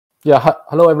Yeah,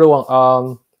 hello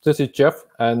everyone. This is Jeff,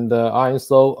 and I'm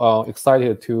so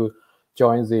excited to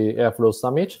join the Airflow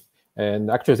Summit.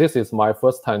 And actually, this is my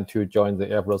first time to join the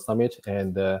Airflow Summit,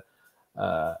 and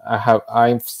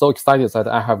I'm so excited that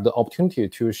I have the opportunity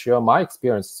to share my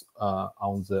experience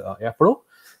on the Airflow.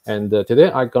 And today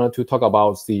I'm going to talk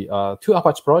about the two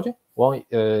Apache projects, one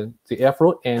the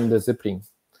Airflow and the Zeppelin.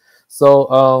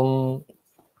 So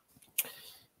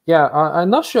yeah,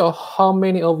 I'm not sure how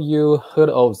many of you heard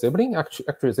of Zeppelin.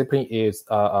 Actually, Zeppelin is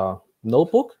a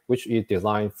notebook which is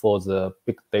designed for the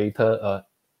big data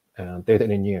data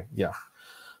engineer. Yeah.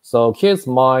 So here's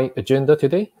my agenda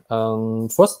today.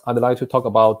 First, I'd like to talk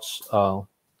about a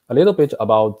little bit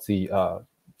about the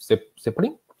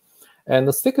Zeppelin, and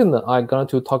the second, I'm going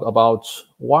to talk about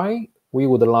why we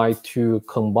would like to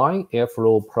combine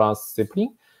Airflow plus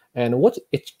Zeppelin and what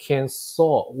it can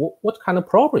solve, what kind of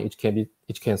problem it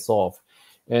can solve.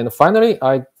 And finally,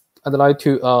 I'd like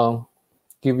to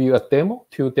give you a demo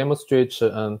to demonstrate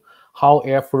how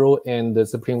Airflow and the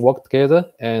Zeppelin work together,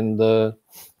 and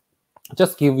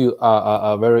just give you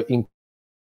a very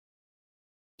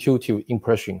intuitive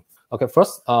impression. Okay,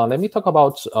 first, let me talk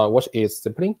about what is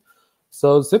Zeppelin.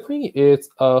 So Zeppelin is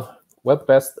a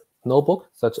web-based notebook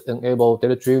that enables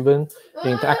data-driven,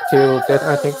 interactive data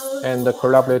analytics and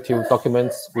collaborative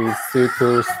documents with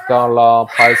SQL, Scala,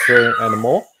 Python, and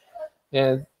more.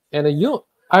 And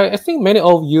I think many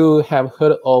of you have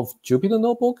heard of Jupyter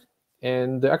Notebook,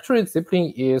 and actually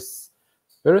Zeppelin is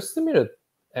very similar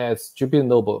as Jupyter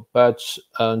Notebook, but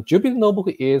Jupyter Notebook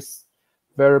is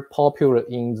very popular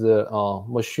in the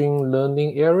machine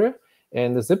learning area,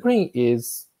 and Zeppelin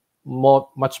is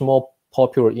much more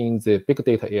popular in the big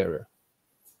data area.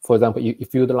 For example,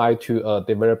 if you'd like to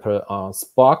develop a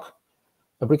Spark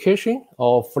application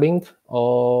or Flink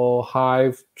or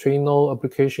Hive Trino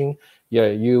application, yeah,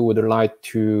 you would like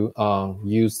to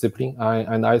use Zeppelin.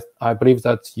 I believe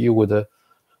that you would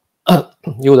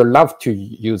you would love to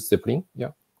use Zeppelin.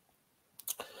 Yeah.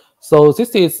 So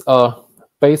this is a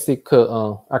basic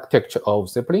architecture of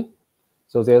Zeppelin.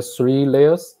 So there's three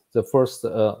layers. The first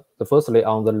layer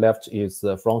on the left is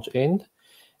the front end,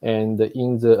 and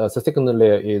in the second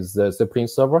layer is the Zeppelin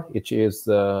server, which is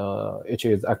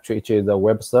actually a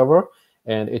web server,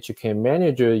 and it can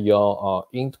manage your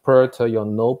interpret, your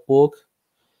notebook,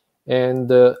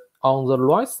 and on the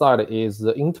right side is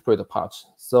the interpret part.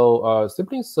 So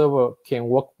Zeppelin server can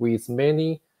work with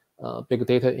many big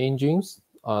data engines,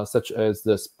 such as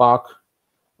the Spark,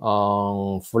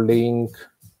 Flink,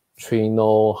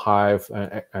 Trino, Hive,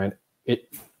 and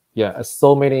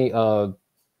so many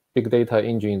big data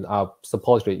engines are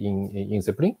supported in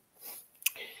Zeppelin.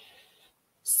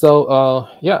 So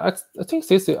yeah, I think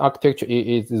this architecture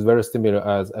is very similar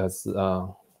as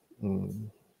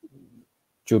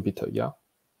Jupyter. Yeah.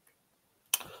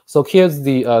 So here's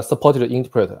the supported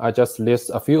interpreter. I just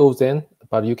list a few of them,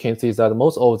 but you can see that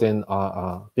most of them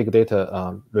are big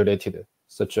data related,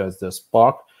 such as the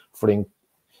Spark, Flink,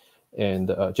 and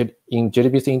in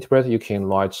JDBC interpreter you can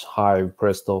write Hive,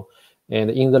 Presto, and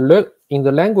in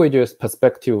the languages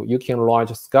perspective you can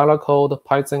write Scala code,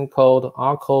 Python code,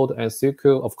 R code, and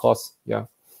SQL, of course. Yeah,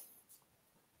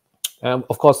 and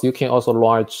of course you can also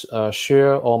write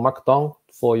Shell or Markdown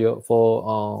for your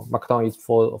Markdown is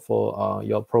for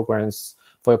your programs,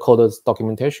 for your code's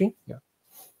documentation. Yeah.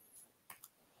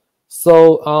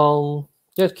 So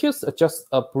yeah, here's just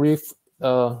a brief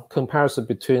comparison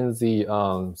between the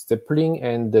Zeppelin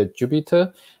and the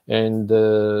Jupyter, and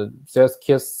there's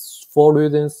just 4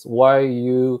 reasons why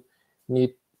you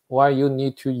need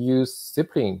to use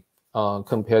Zeppelin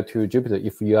compared to Jupyter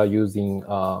if you are using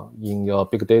in your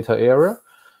big data area.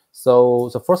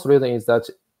 So the first reason is that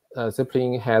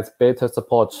Zeppelin has better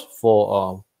support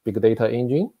for big data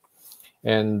engine,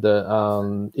 and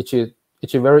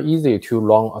it's very easy to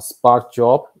run a Spark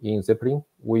job in Zeppelin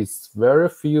with very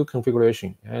few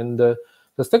configuration. And the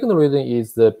second reason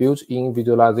is the built-in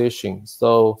visualization.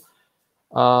 So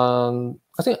I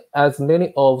think as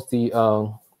many of the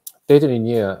data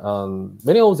engineer,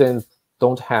 many of them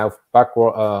don't have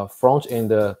backward front-end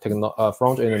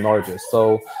knowledge.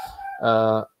 So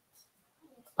I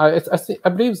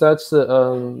believe that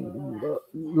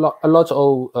a lot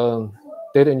of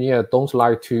data engineers don't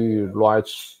like to write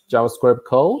JavaScript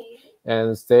code,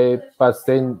 and they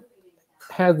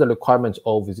has the requirement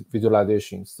of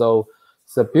visualization. So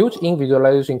the built-in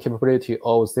visualization capability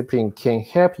of Zeppelin can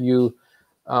help you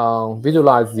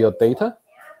visualize your data.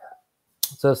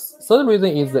 The third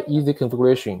reason is the easy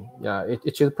configuration. Yeah,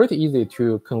 it is pretty easy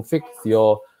to configure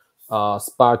your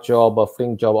Spark job or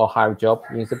Flink job or Hive job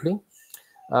in Zeppelin.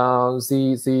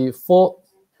 The fourth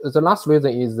the last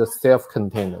reason is the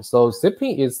self-contained. So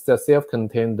Zeppelin is the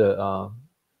self-contained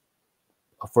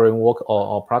framework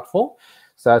or platform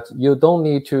that you don't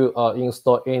need to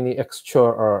install any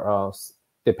extra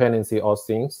dependency or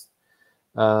things.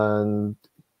 And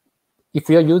if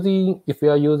you are using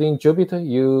Jupyter,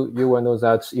 you will know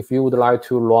that if you would like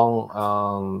to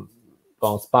run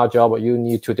Spark job, you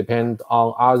need to depend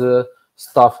on other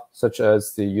stuff, such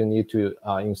as you need to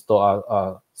install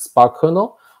a Spark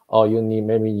kernel, or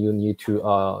maybe you need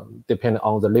to depend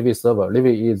on the Livy server.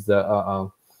 Livy is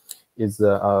a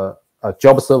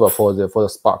job server for the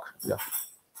Spark. Yeah.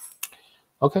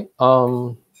 Okay.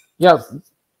 Yeah.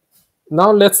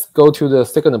 Now let's go to the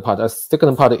second part. The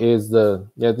second part is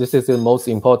this is the most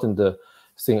important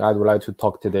thing I would like to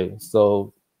talk today.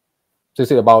 So this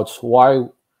is about why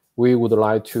we would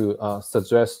like to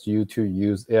suggest you to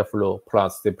use Airflow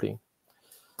plus Zeppelin.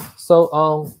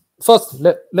 So first,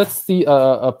 let's see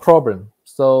a problem.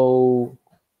 So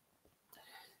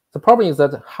the problem is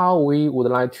that how we would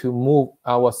like to move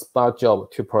our Spark job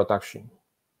to production.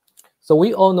 So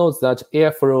we all know that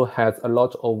Airflow has a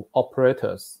lot of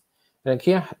operators. And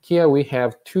here we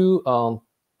have two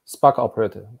Spark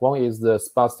operators. One is the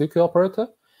Spark SQL operator,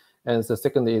 and the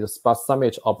second is the Spark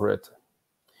summation operator.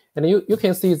 And you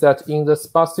can see that in the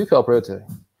Spark SQL operator,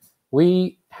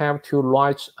 we have to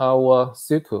write our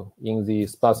SQL in the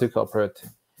Spark SQL operator.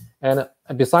 And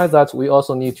besides that, we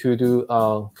also need to do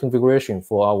configuration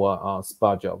for our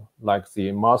Spark job, like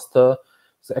the master,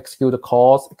 the execute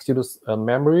calls, execute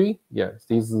memory. Yeah,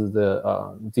 these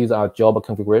are job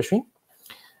configuration.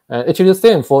 It is the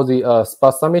same for the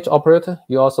Spark summation operator.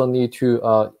 You also need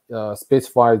to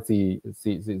specify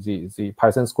the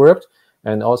Python script,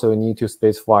 and also you need to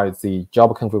specify the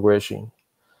job configuration.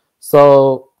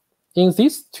 So in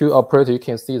these two operators, you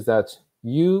can see that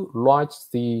you write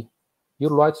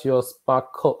your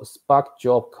Spark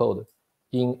job code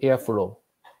in Airflow.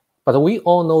 But we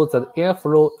all know that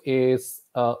Airflow is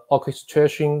an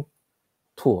orchestration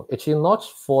tool. It is not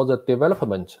for the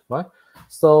development, right?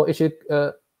 So it is,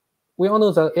 we all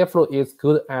know that Airflow is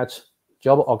good at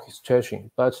job orchestration,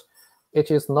 but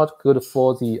it is not good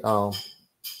for the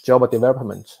job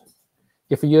development.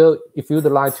 If you'd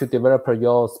like to develop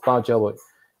your Spark job,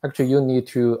 actually you need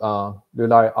to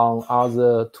rely on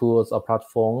other tools or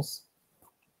platforms.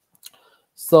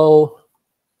 So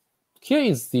here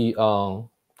is the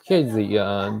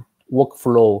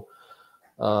workflow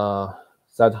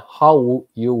that how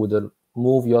you would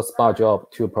move your Spark job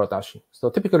to production.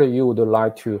 So typically you would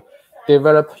like to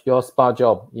develop your Spark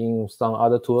job in some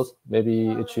other tools. Maybe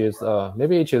it is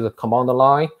a command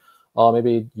line, or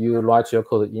maybe you write your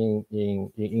code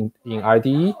in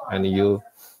IDE and you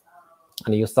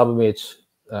submit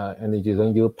and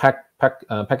then you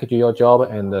package your job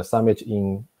and submit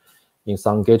in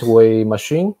some gateway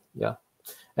machine. Yeah,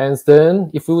 and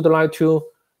then if you would like to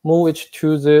move it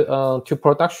to the to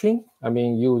production, I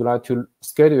mean you would like to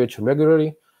schedule it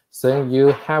regularly, then you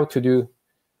have to do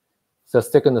the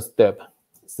second step,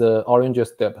 the orange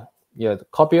step. Yeah,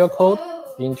 copy your code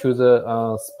into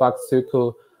the Spark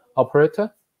SQL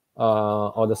operator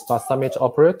or the Spark summation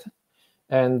operator,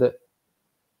 and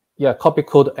yeah, copy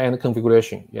code and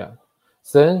configuration. Yeah,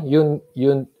 then you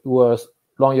will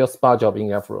run your Spark job in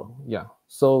Airflow. Yeah,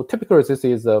 so typically this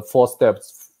is 4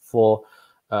 steps for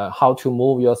how to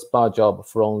move your Spark job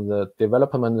from the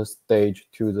development stage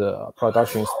to the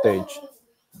production stage.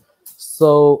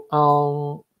 So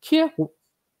here,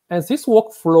 and this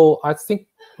workflow, I think,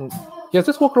 yes,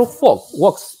 this workflow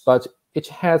works, but it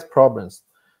has problems.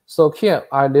 So here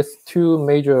I list 2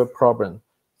 major problems.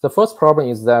 The first problem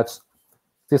is that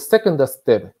the second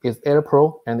step is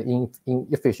error-prone and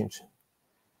inefficient.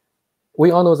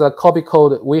 We all know that copy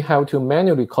code, we have to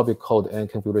manually copy code and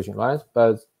configuration, right?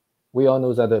 But we all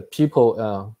know that the people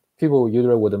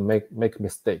usually would make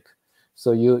mistake.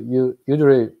 So you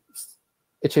usually,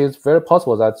 it is very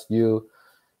possible that you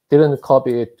didn't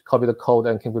copy the code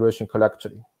and configuration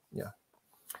correctly. Yeah.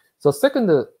 So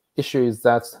second issue is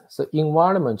that the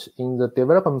environment in the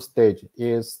development stage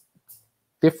is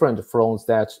different from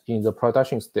that in the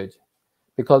production stage,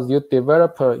 because you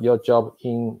develop your job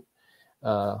in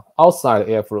outside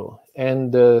Airflow,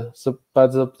 and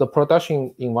but the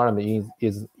production environment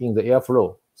is in the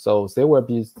Airflow, so there will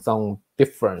be some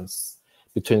difference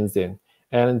between them,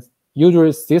 and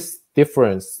usually this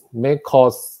difference may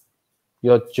cause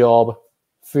your job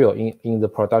fail in the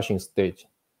production stage.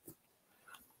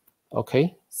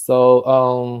 Okay,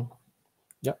 so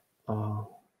yeah,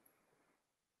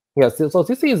 yeah. So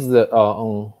this is the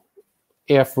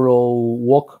Airflow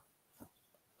work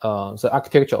the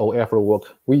architecture of Airflow work.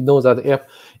 We know that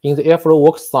in the Airflow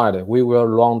work side, we will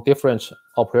run different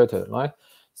operators, right?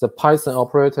 The Python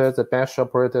operator, the Bash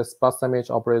operator, sparse image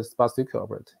operator, sparse SQL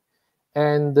operator.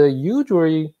 And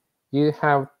usually you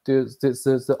have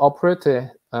the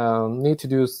operator need to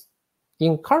do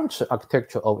in current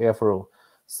architecture of Airflow.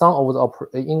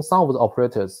 In some of the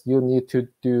operators, you need to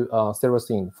do several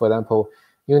things. For example,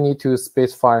 you need to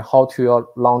specify how to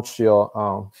launch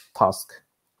your task,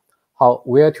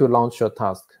 where to launch your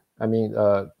task. I mean,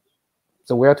 the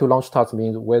where to launch task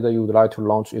means whether you would like to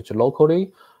launch it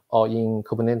locally or in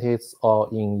Kubernetes or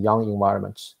in Yang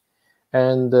environments.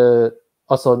 And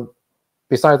also,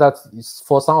 besides that,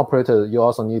 for some operators, you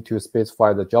also need to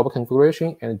specify the job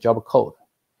configuration and job code.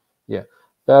 Yeah,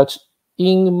 but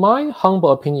in my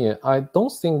humble opinion, I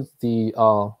don't think the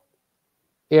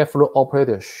Airflow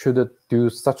operator should do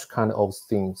such kind of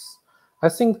things. I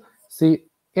think the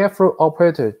Airflow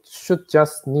operator should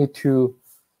just need to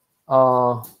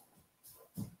run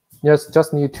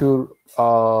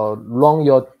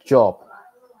your job,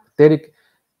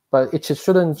 but it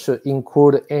shouldn't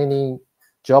include any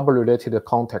job-related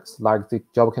context like the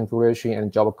job configuration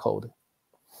and job code.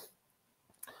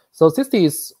 So this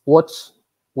is what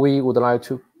we would like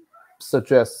to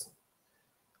suggest.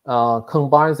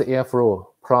 Combine the Airflow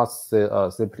plus the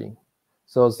Zeppelin.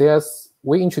 So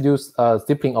we introduce a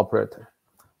Zeppelin operator.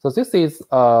 So this is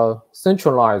a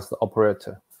centralized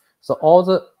operator. So all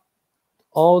the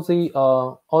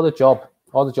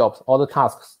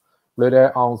tasks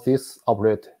rely on this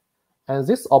operator, and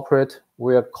this operator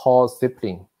will call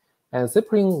Zeppelin, and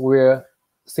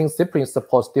since Zeppelin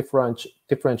supports different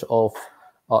of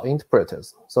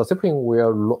interpreters, so Zeppelin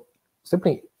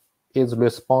is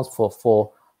responsible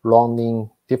for running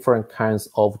different kinds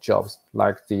of jobs,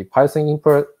 like the Python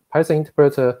interpreter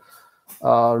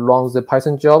runs the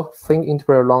Python job, Flink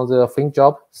interpreter runs the Flink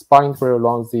job, Spark interpreter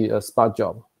runs the Spark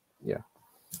job. Yeah.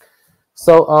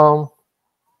 So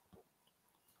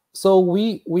so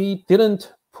we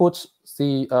didn't put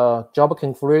the job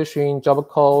configuration, job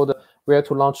code, where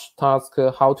to launch task,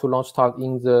 how to launch task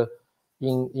in the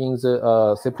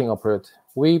Zeppelin operator.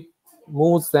 We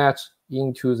moved that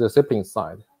into the Zeppelin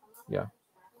side. Yeah.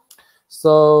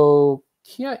 So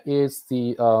here is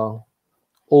the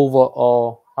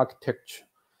overall architecture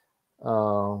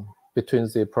between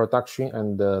the production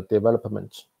and the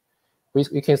development.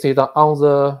 We can see that on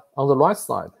the right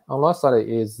side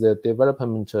is the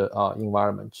development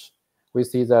environment. We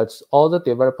see that all the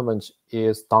development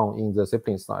is done in the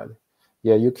Zeppelin side.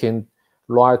 Yeah, you can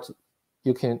debug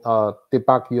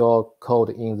your code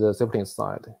in the Zeppelin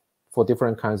side for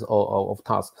different kinds of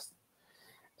tasks.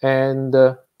 And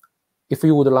if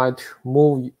you would like to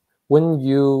move, when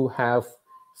you have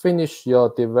finished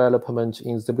your development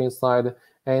in Zeppelin side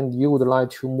and you would like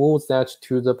to move that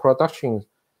to the production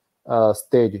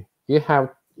stage,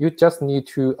 you just need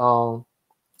to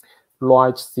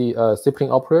write the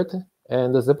Zeppelin operator,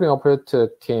 and the Zeppelin operator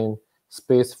can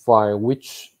specify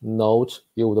which node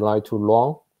you would like to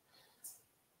run.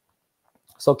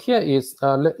 So here is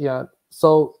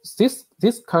So this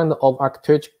kind of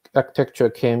architecture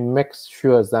can make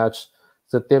sure that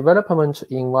the development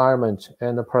environment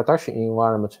and the production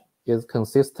environment is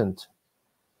consistent.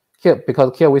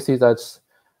 Because here we see that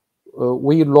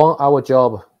we run our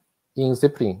job in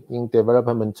Zeppelin in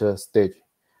development stage,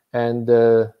 and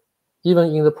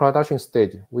even in the production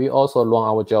stage, we also run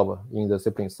our job in the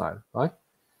Zeppelin side, right?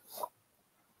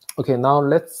 Okay, now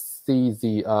let's see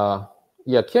the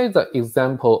here is the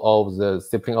example of the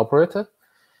Zeppelin operator.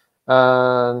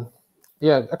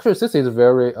 Actually, this is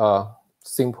very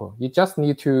simple. You just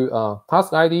need to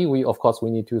task ID. We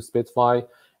need to specify,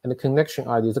 and the connection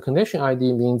ID. The connection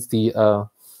ID means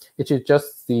it is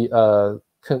just the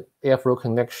Airflow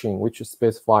connection, which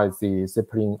specifies the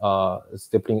Zeppelin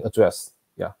address.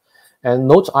 Yeah, and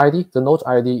node ID. The node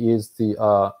ID is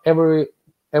the every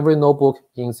notebook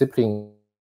in Zeppelin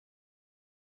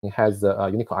has a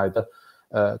unique ID.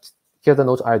 Here the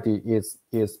node ID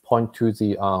is point to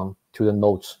the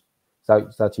node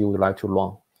that you would like to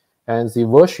run, and the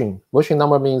version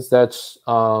number means that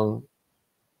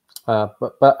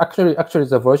but actually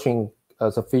the version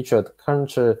as a feature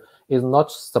currently is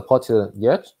not supported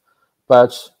yet,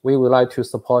 but we would like to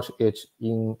support it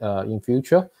in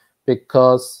future,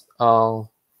 because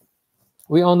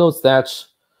we all know that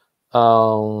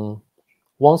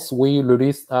once we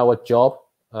release our job,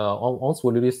 once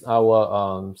we release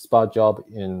our Spark job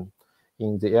in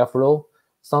the Airflow,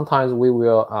 sometimes we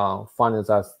will find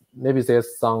that maybe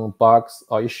there's some bugs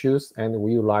or issues, and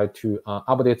we would like to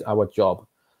update our job.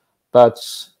 But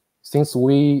since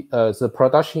we the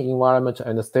production environment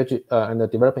and the stage and the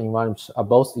development environment are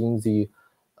both in the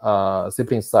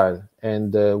Zeppelin side,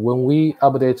 and when we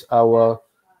update our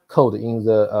code in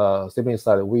the Zeppelin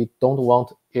side, we don't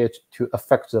want it to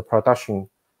affect the production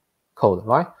code,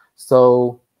 right?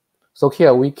 So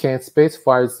here we can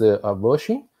specify the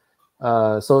version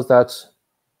so that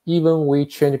even we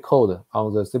change code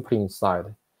on the Zeppelin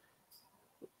side,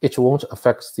 it won't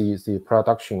affect the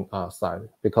production side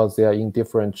because they are in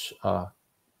different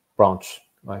branch,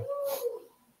 right?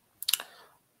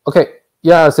 Okay,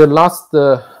 yeah, the last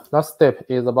step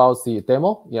is about the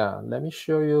demo. Yeah, let me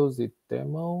show you the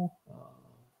demo.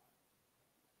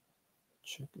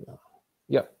 Check it out.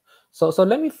 Yeah, so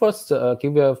let me first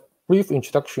give you a brief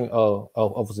introduction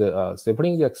of the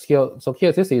Zeppelin. Yeah,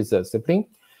 here this is the Zeppelin,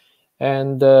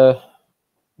 and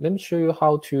let me show you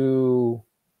how to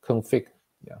configure.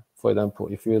 Yeah, for example,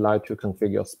 if you like to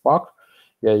configure your Spark,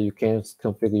 yeah, you can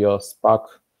configure your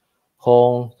Spark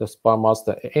home, the Spark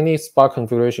master, any Spark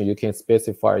configuration you can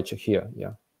specify it here.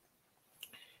 Yeah,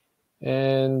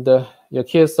 and yeah,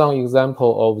 here's some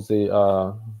example of the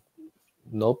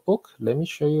notebook. Let me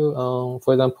show you.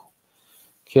 For example,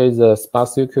 here's a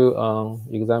SparkSQL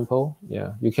example.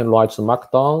 Yeah, you can write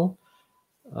Markdown.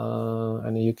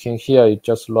 And you can here it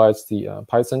just writes the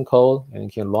Python code, and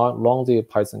you can run the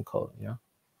Python code. Yeah.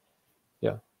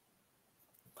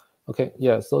 Okay.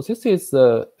 Yeah. So this is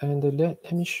and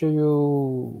let me show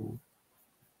you.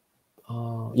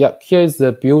 Yeah. Here is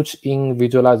the built-in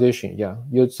visualization. Yeah.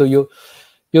 You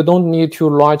don't need to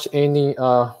write any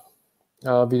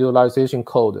visualization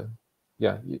code.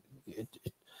 Yeah.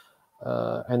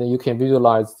 And you can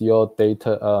visualize your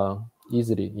data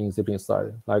easily in Zeppelin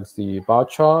side, like the bar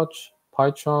chart,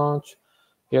 pie chart,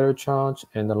 area chart,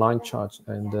 and the line chart,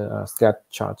 and scat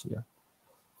chart. Yeah.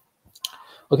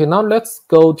 Okay, now let's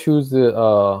go to the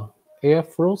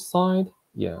Airflow side.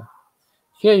 Yeah.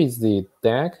 Here is the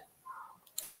DAG.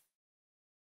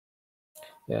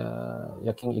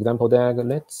 Yeah, can example DAG.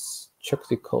 Let's check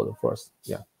the code first.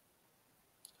 Yeah.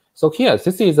 So here,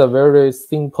 this is a very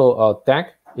simple DAG.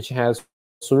 It has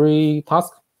 3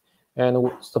 tasks, and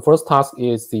the first task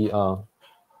is the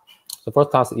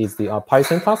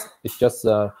Python task. It's just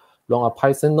run a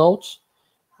Python node,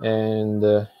 and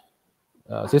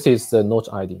this is the node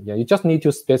ID. Yeah, you just need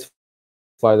to specify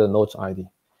the node ID.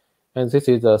 And this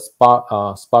is a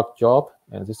Spark job,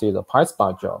 and this is a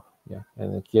PySpark job. Yeah,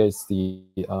 and here is the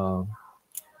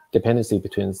dependency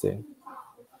between them.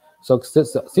 So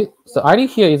the ID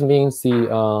here is means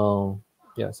the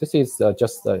yeah, this is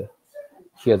just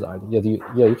here's the ID.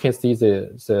 Yeah, you can see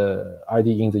the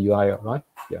ID in the URL, right?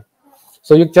 Yeah.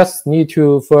 So you just need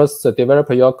to first develop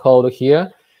your code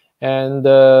here, and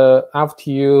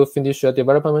after you finish your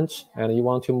development and you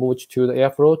want to move to the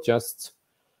Airflow, just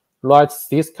write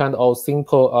this kind of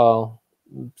simple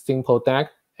DAG,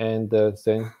 and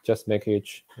then just make it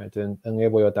and then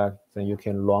enable your DAG. Then you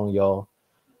can run your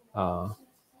run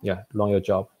your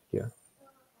job here.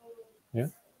 Yeah.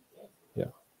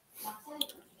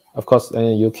 Of course,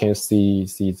 and you can see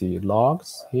the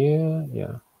logs here.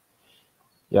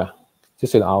 Yeah.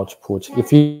 This is output.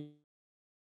 If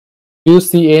you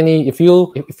see any, if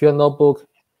your notebook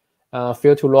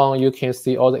fail to run, you can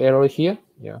see all the error here.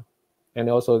 Yeah, and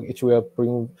also it will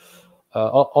bring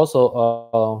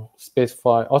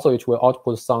specify. Also, it will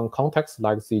output some context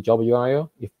like the job URL.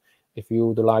 If you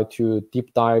would like to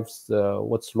deep dive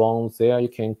what's wrong there, you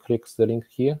can click the link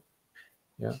here.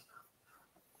 Yeah.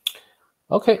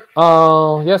 Okay.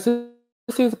 Yes,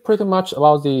 this is pretty much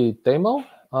about the demo.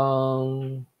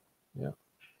 Yeah.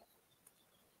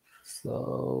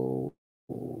 So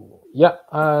yeah,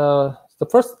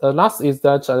 the last is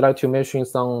that I'd like to mention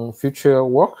some future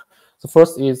work. The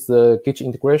first is Git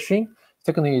integration.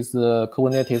 Second is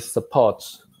Kubernetes support.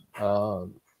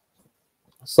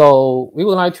 So we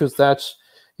would like to that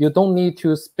you don't need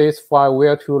to specify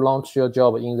where to launch your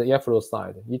job in the Airflow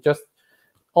side. You just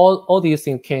all these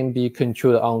things can be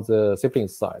controlled on the Zeppelin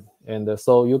side, and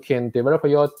so you can develop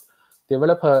your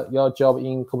job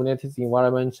in Kubernetes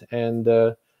environment and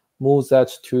move that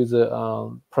to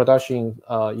the production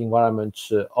environment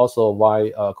also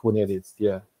via Kubernetes.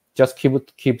 Yeah, just keep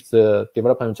the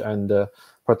development and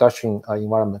production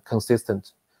environment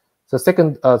consistent. The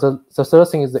second, the third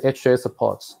thing is the HJ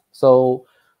support. So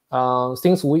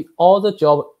since all the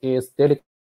job is dedicated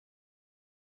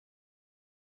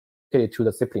to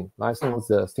the Zeppelin, right? So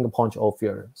the single point of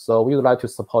failure. So we would like to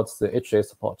support the HJ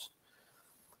support.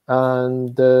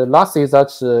 And the last is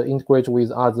that integrate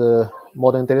with other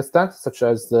modern data stacks, such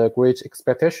as the Great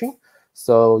Expectation.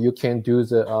 So you can do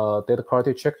the data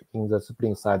quality check in the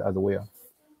Zeppelin side as well.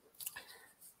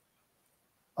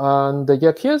 And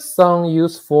yeah, here's some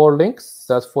useful links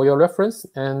that's for your reference.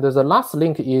 And the last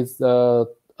link is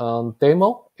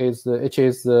demo, which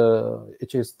is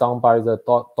done by the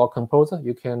dot composer.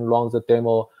 You can run the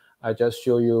demo. I just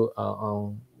show you.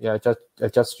 I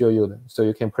just show you, so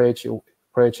you can play it in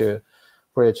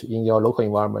your local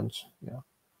environment. Yeah.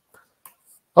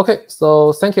 Okay,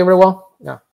 so thank you everyone.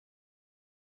 Yeah.